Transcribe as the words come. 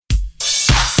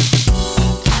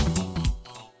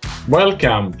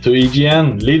Welcome to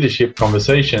EGN Leadership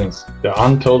Conversations, the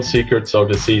untold secrets of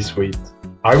the C-suite.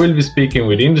 I will be speaking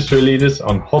with industry leaders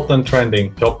on hot and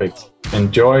trending topics.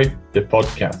 Enjoy the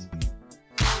podcast.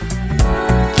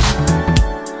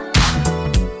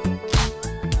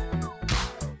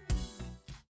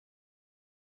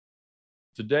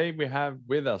 Today we have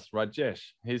with us Rajesh.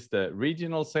 He's the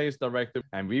Regional Sales Director,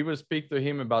 and we will speak to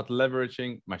him about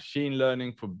leveraging machine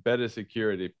learning for better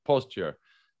security posture.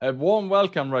 A warm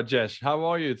welcome, Rajesh. How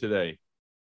are you today?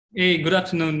 Hey, good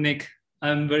afternoon, Nick.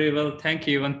 I'm very well, thank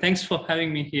you. And thanks for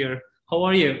having me here. How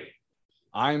are you?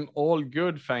 I'm all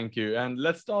good, thank you. And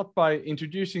let's start by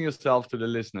introducing yourself to the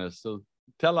listeners. So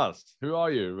tell us, who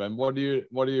are you and what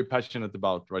are you passionate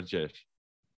about, Rajesh?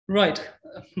 Right.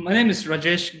 My name is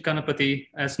Rajesh Ganapathy.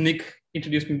 As Nick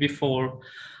introduced me before,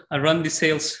 I run the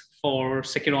sales for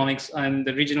Securonix. I'm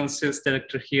the Regional Sales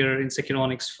Director here in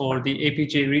Securonix for the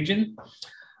APJ region.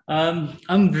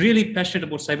 I'm really passionate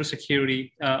about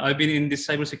cybersecurity. I've been in the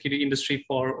cybersecurity industry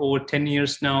for over 10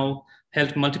 years now,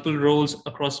 held multiple roles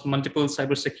across multiple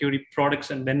cybersecurity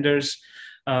products and vendors.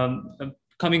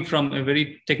 Coming from a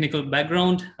very technical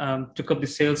background, took up the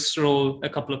sales role a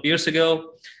couple of years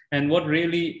ago. And what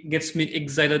really gets me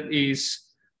excited is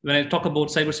when I talk about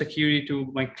cybersecurity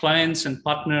to my clients and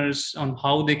partners on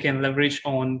how they can leverage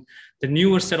on the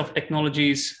newer set of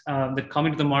technologies that come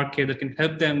into the market that can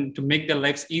help them to make their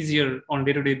lives easier on a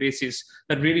day-to-day basis.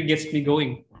 That really gets me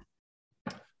going.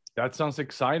 That sounds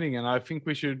exciting. And I think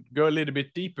we should go a little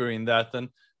bit deeper in that. And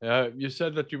you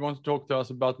said that you want to talk to us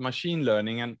about machine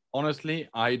learning. And honestly,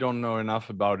 I don't know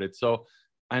enough about it. So,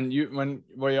 and when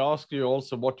we asked you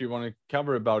also what you want to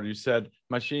cover about, you said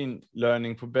machine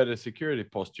learning for better security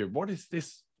posture. What is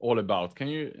this all about? Can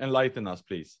you enlighten us,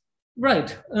 please?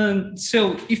 Right.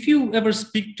 So if you ever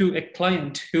speak to a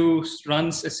client who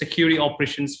runs a security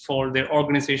operations for their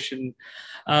organization,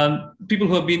 people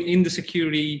who have been in the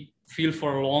security field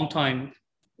for a long time,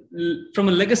 from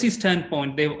a legacy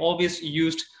standpoint, they've always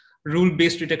used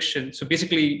rule-based detection. So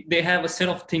basically, they have a set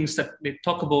of things that they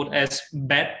talk about as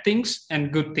bad things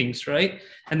and good things, right?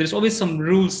 And there's always some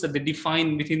rules that they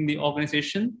define within the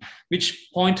organization, which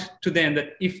point to them that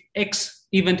if X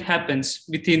event happens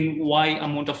within Y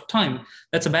amount of time,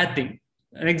 that's a bad thing.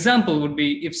 An example would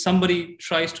be if somebody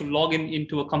tries to log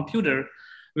into a computer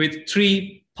with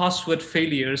 3 password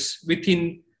failures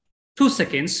within 2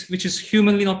 seconds, which is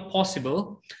humanly not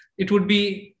possible, it would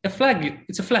be a flag.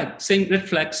 It's a flag, red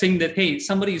flag, saying that, hey,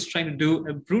 somebody is trying to do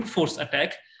a brute force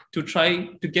attack to try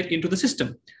to get into the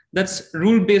system. That's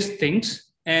rule-based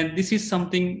things. And this is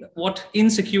something what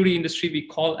in security industry we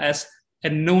call as a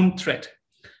known threat.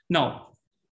 Now,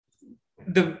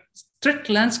 the threat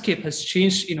landscape has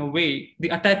changed in a way the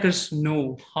attackers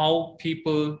know how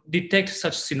people detect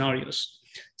such scenarios.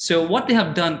 So what they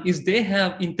have done is they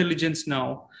have intelligence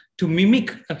now to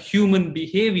mimic a human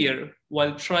behavior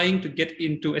while trying to get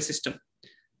into a system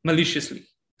maliciously.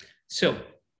 So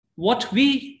what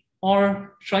we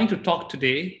are trying to talk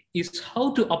today is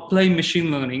how to apply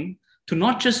machine learning to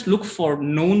not just look for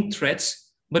known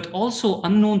threats, but also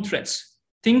unknown threats,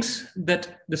 things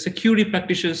that the security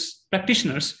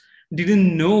practitioners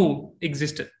didn't know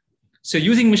existed. So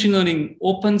using machine learning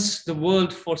opens the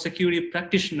world for security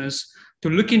practitioners to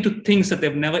look into things that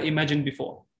they've never imagined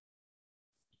before.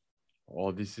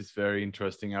 Oh, this is very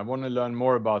interesting. I want to learn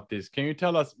more about this. Can you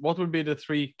tell us what would be the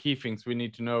 3 key things we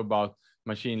need to know about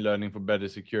machine learning for better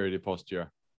security posture?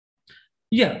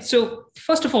 Yeah, so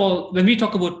first of all, when we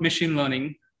talk about machine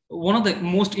learning, one of the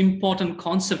most important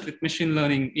concepts with machine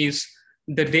learning is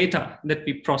the data that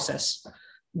we process.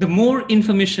 The more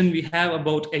information we have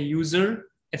about a user,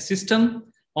 a system,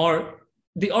 or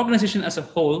the organization as a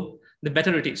whole, the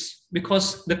better it is,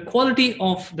 because the quality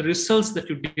of the results that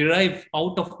you derive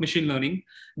out of machine learning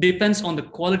depends on the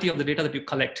quality of the data that you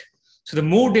collect. So the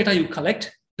more data you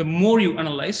collect, the more you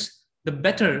analyze, the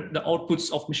better the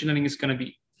outputs of machine learning is going to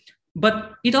be.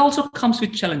 But it also comes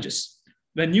with challenges.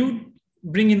 When you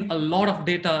bring in a lot of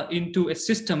data into a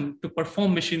system to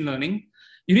perform machine learning,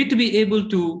 you need to be able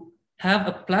to have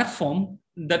a platform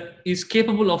that is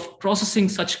capable of processing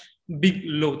such big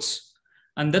loads.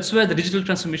 And that's where the digital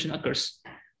transformation occurs.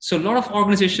 So a lot of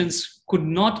organizations could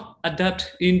not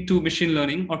adapt into machine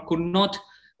learning or could not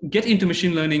get into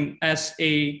machine learning as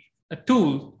a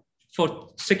tool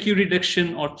for security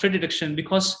detection or threat detection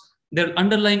because their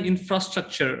underlying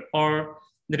infrastructure or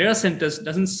the data centers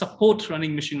doesn't support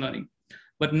running machine learning.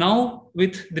 But now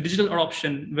with the digital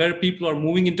adoption where people are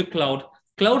moving into cloud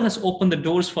has opened the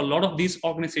doors for a lot of these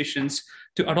organizations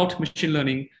to adopt machine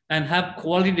learning and have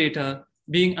quality data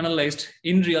being analyzed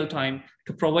in real time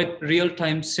to provide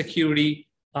real-time security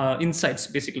insights,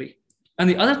 basically. And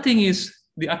the other thing is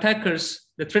the attackers,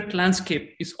 the threat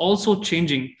landscape is also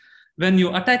changing. When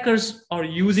your attackers are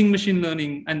using machine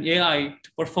learning and AI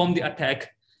to perform the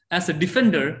attack, as a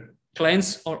defender,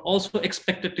 clients are also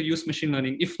expected to use machine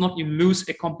learning. If not, you lose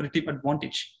a competitive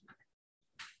advantage.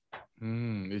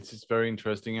 It's very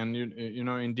interesting. And you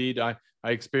know, indeed, I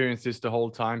experienced this the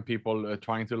whole time, people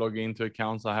trying to log into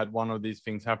accounts. I had one of these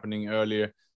things happening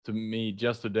earlier to me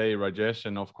just today, Rajesh.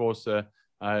 And of course,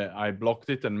 I blocked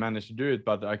it and managed to do it,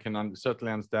 but I can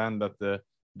certainly understand that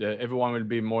everyone will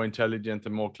be more intelligent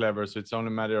and more clever. So it's only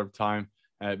a matter of time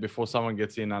before someone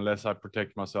gets in, unless I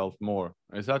protect myself more.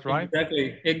 Is that right?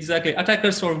 Exactly.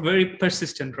 Attackers are very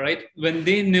persistent, right? When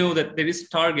they know that there is a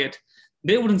target,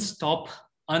 they wouldn't stop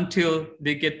until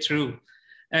they get through.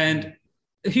 And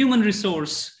human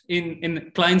resource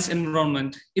in client's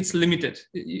environment, it's limited.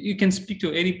 You can speak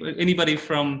to anybody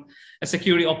from a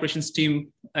security operations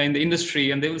team in the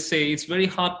industry, and they will say it's very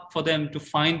hard for them to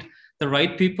find the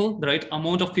right people, the right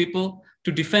amount of people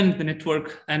to defend the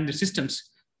network and the systems.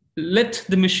 Let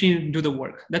the machine do the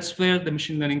work. That's where the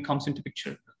machine learning comes into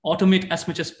picture. Automate as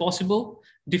much as possible,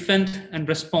 defend and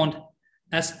respond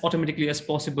as automatically as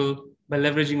possible by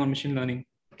leveraging on machine learning.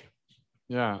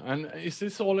 Yeah, and is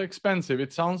this all expensive?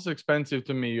 It sounds expensive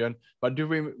to me. But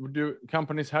do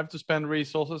companies have to spend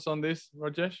resources on this,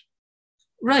 Rajesh?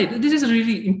 Right. This is a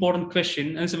really important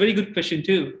question, and it's a very good question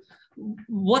too.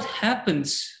 What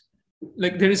happens?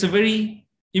 Like, there is a very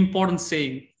important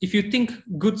saying: if you think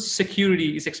good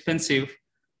security is expensive,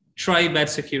 try bad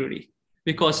security,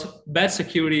 because bad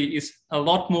security is a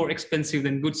lot more expensive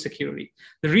than good security.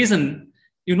 The reason,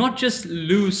 you not just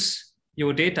lose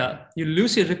your data, you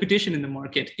lose your reputation in the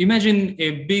market. Imagine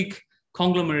a big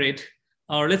conglomerate,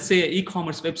 or let's say an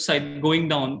e-commerce website going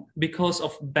down because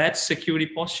of bad security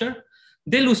posture.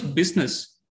 They lose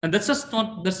business, and that's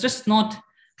just not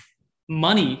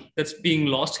money that's being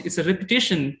lost. It's a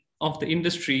reputation of the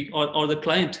industry or the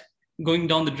client going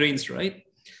down the drains, right?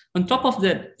 On top of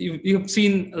that, you've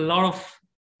seen a lot of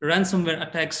ransomware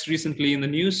attacks recently in the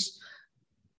news,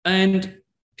 and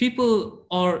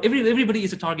everybody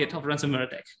is a target of ransomware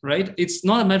attack, right? It's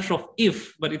not a matter of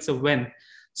if, but it's a when.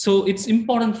 So it's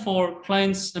important for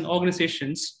clients and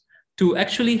organizations to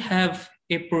actually have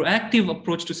a proactive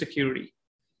approach to security.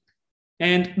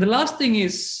 And the last thing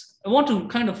is, I want to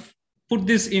kind of put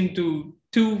this into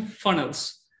two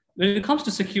funnels. When it comes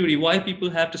to security, why people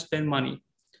have to spend money.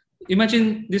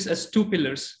 Imagine this as two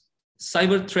pillars: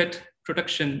 cyber threat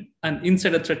protection and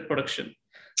insider threat protection.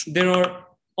 There are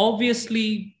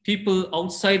obviously people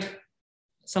outside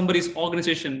somebody's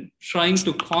organization trying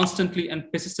to constantly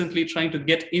and persistently trying to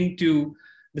get into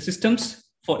the systems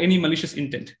for any malicious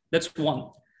intent. That's one.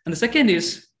 And the second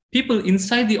is people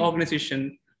inside the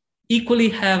organization equally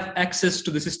have access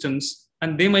to the systems,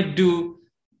 and they might do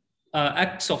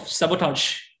acts of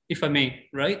sabotage, if I may,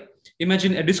 right?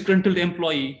 Imagine a disgruntled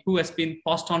employee who has been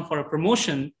passed on for a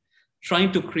promotion,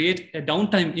 trying to create a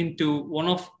downtime into one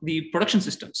of the production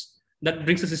systems. That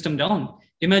brings the system down.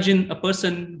 Imagine a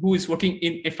person who is working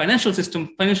in a financial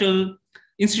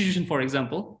institution, for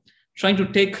example, trying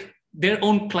to take their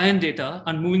own client data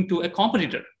and moving to a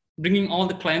competitor, bringing all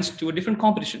the clients to a different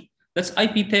competition. That's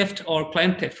IP theft or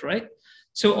client theft, right?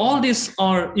 So all these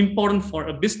are important for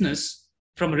a business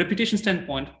from a reputation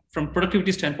standpoint, from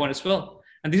productivity standpoint as well.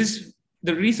 And this is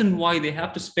the reason why they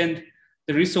have to spend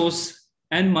the resource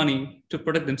and money to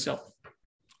protect themselves.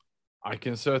 I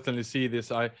can certainly see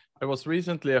this. I was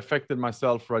recently affected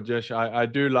myself, Rajesh. I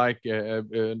do like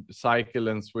cycle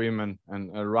and swim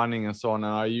and running and so on.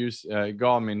 And I use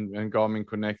Garmin and Garmin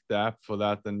Connect, the app, for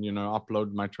that, and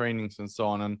upload my trainings and so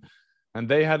on. And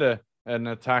they had an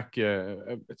attack.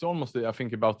 It's almost, I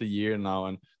think, about a year now,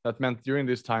 and that meant during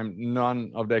this time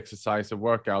none of the exercise or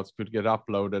workouts could get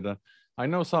uploaded. And I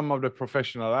know some of the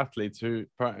professional athletes who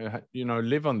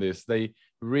live on this. They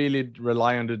really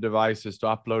rely on the devices to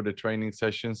upload the training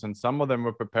sessions, and some of them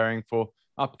were preparing for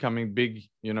upcoming big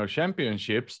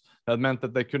championships. That meant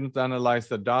that they couldn't analyze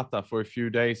the data for a few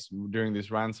days during this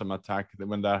ransom attack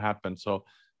when that happened. So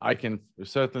I can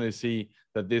certainly see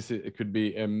that it could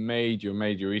be a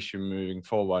major issue moving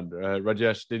forward.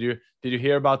 Rajesh, did you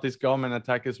hear about this Garmin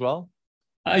attack as well?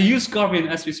 I use Garmin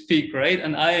as we speak, right?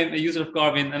 And I am a user of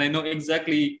Garmin, and I know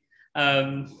exactly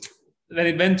when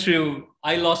it went through,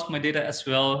 I lost my data as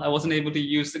well. I wasn't able to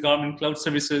use the Garmin cloud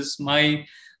services. My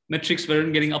metrics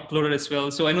weren't getting uploaded as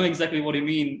well. So I know exactly what you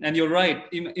mean. And you're right.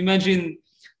 Imagine,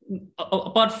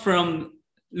 apart from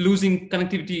losing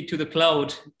connectivity to the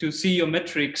cloud to see your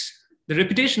metrics, the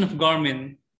reputation of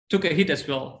Garmin took a hit as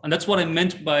well. And that's what I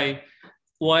meant by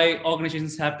why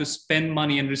organizations have to spend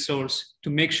money and resource to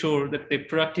make sure that they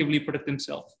proactively protect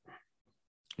themselves.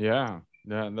 Yeah,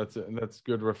 that's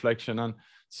good reflection. And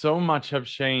so much have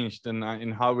changed in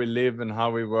how we live and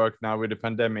how we work now with the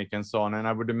pandemic and so on. And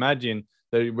I would imagine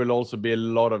there will also be a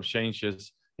lot of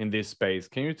changes in this space.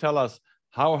 Can you tell us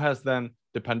how has then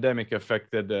the pandemic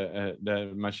affected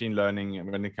the machine learning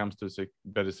when it comes to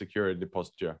better security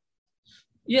posture?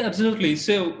 Yeah, absolutely.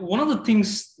 So one of the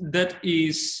things that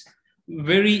is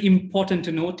very important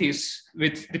to notice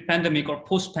with the pandemic or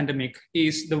post-pandemic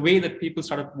is the way that people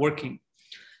started working.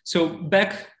 So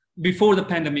back before the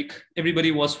pandemic,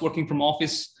 everybody was working from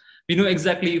office. We know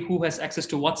exactly who has access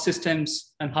to what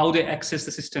systems and how they access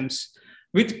the systems.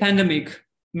 With pandemic,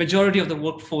 majority of the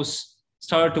workforce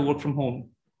started to work from home.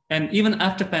 And even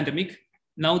after pandemic,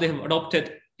 now they have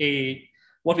adopted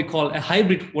what we call a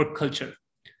hybrid work culture.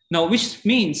 Now, which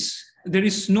means there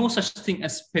is no such thing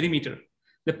as perimeter.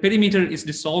 The perimeter is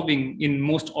dissolving in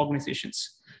most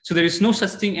organizations. So there is no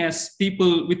such thing as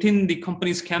people within the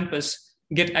company's campus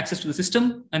get access to the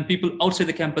system and people outside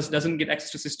the campus doesn't get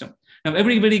access to the system. Now,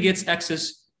 everybody gets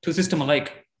access to the system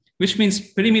alike, which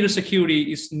means perimeter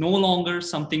security is no longer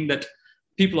something that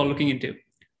people are looking into.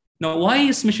 Now, why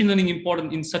is machine learning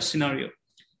important in such scenario?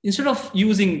 Instead of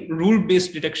using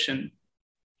rule-based detection,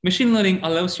 machine learning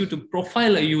allows you to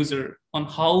profile a user on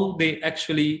how they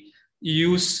actually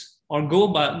use or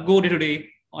go day-to-day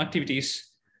activities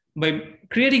by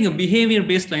creating a behavior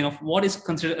baseline of what is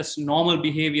considered as normal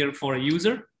behavior for a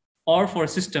user or for a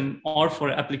system or for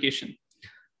an application.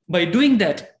 By doing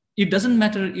that, it doesn't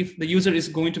matter if the user is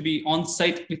going to be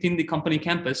on-site within the company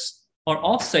campus or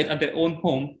off-site at their own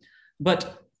home,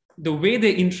 but the way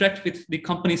they interact with the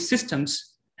company's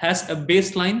systems has a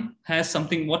baseline, has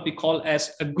something what we call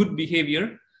as a good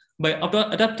behavior. By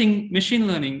adapting machine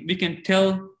learning, we can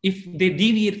tell if they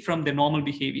deviate from their normal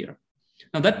behavior.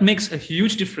 Now that makes a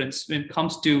huge difference when it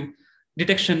comes to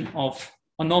detection of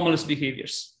anomalous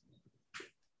behaviors.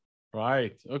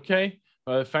 Right, okay.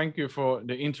 Thank you for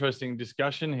the interesting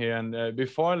discussion here. And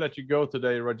before I let you go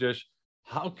today, Rajesh,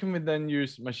 how can we then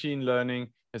use machine learning,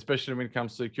 especially when it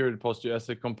comes to security posture, as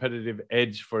a competitive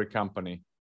edge for a company?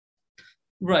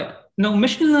 Right. Now,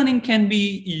 machine learning can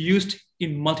be used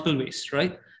in multiple ways,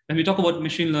 right? When we talk about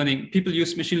machine learning, people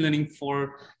use machine learning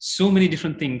for so many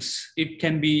different things. It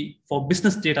can be for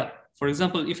business data. For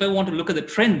example, if I want to look at the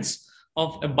trends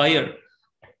of a buyer,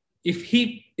 if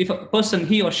a person,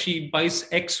 he or she buys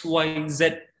X, Y,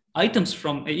 Z items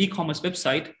from an e-commerce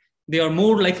website, they are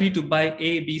more likely to buy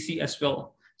A, B, C as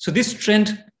well. So this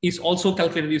trend is also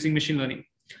calculated using machine learning.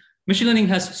 Machine learning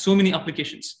has so many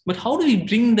applications, but how do we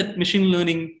bring that machine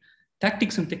learning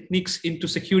tactics and techniques into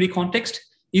security context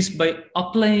is by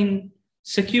applying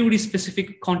security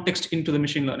specific context into the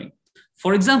machine learning.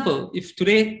 For example, if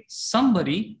today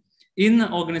somebody in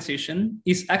an organization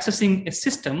is accessing a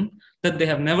system that they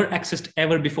have never accessed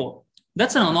ever before,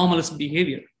 that's an anomalous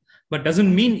behavior, but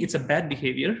doesn't mean it's a bad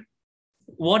behavior.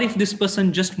 What if this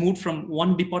person just moved from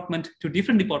one department to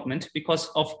different department because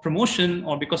of promotion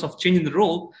or because of changing the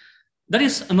role? That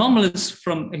is anomalous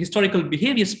from a historical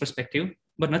behaviors perspective,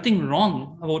 but nothing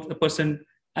wrong about the person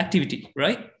activity,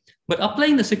 right? But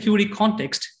applying the security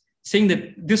context, saying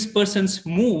that this person's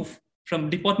move from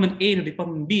department A to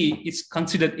department B is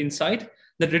considered inside,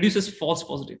 that reduces false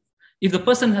positive. If the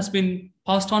person has been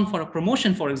passed on for a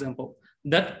promotion, for example,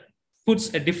 that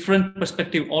puts a different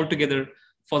perspective altogether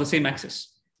for the same access.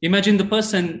 Imagine the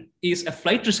person is a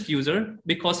flight risk user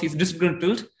because he's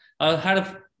disgruntled, had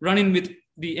a run-in with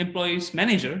the employee's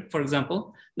manager, for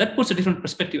example, that puts a different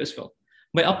perspective as well.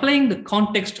 By applying the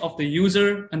context of the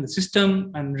user and the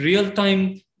system and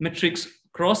real-time metrics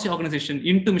across the organization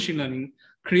into machine learning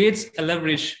creates a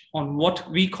leverage on what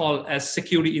we call as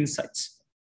security insights.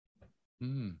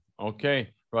 Okay,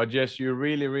 Rajesh, you're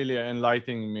really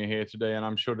enlightening me here today, and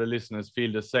I'm sure the listeners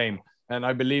feel the same. And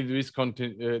I believe this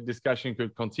discussion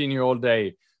could continue all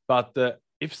day. But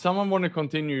if someone want to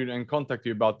continue and contact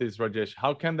you about this, Rajesh,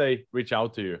 how can they reach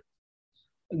out to you?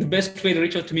 The best way to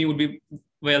reach out to me would be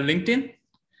via LinkedIn.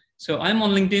 So I'm on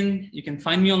LinkedIn. You can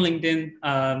find me on LinkedIn,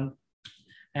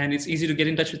 and it's easy to get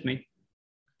in touch with me.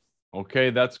 Okay,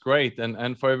 that's great.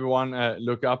 And for everyone,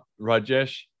 look up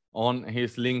Rajesh on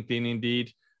his LinkedIn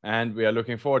indeed. And we are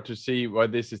looking forward to see where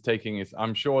this is taking us.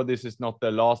 I'm sure this is not the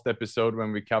last episode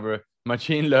when we cover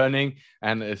machine learning,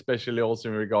 and especially also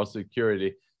in regards to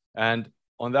security. And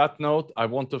on that note, I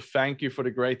want to thank you for the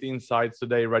great insights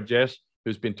today, Rajesh,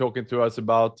 who's been talking to us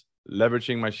about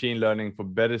leveraging machine learning for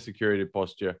better security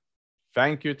posture.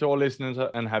 Thank you to all listeners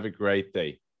and have a great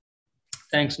day.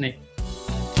 Thanks, Nick.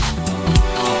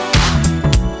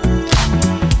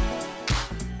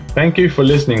 Thank you for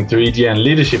listening to EGN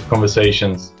Leadership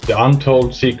Conversations, the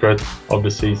untold secret of the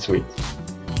C-suite.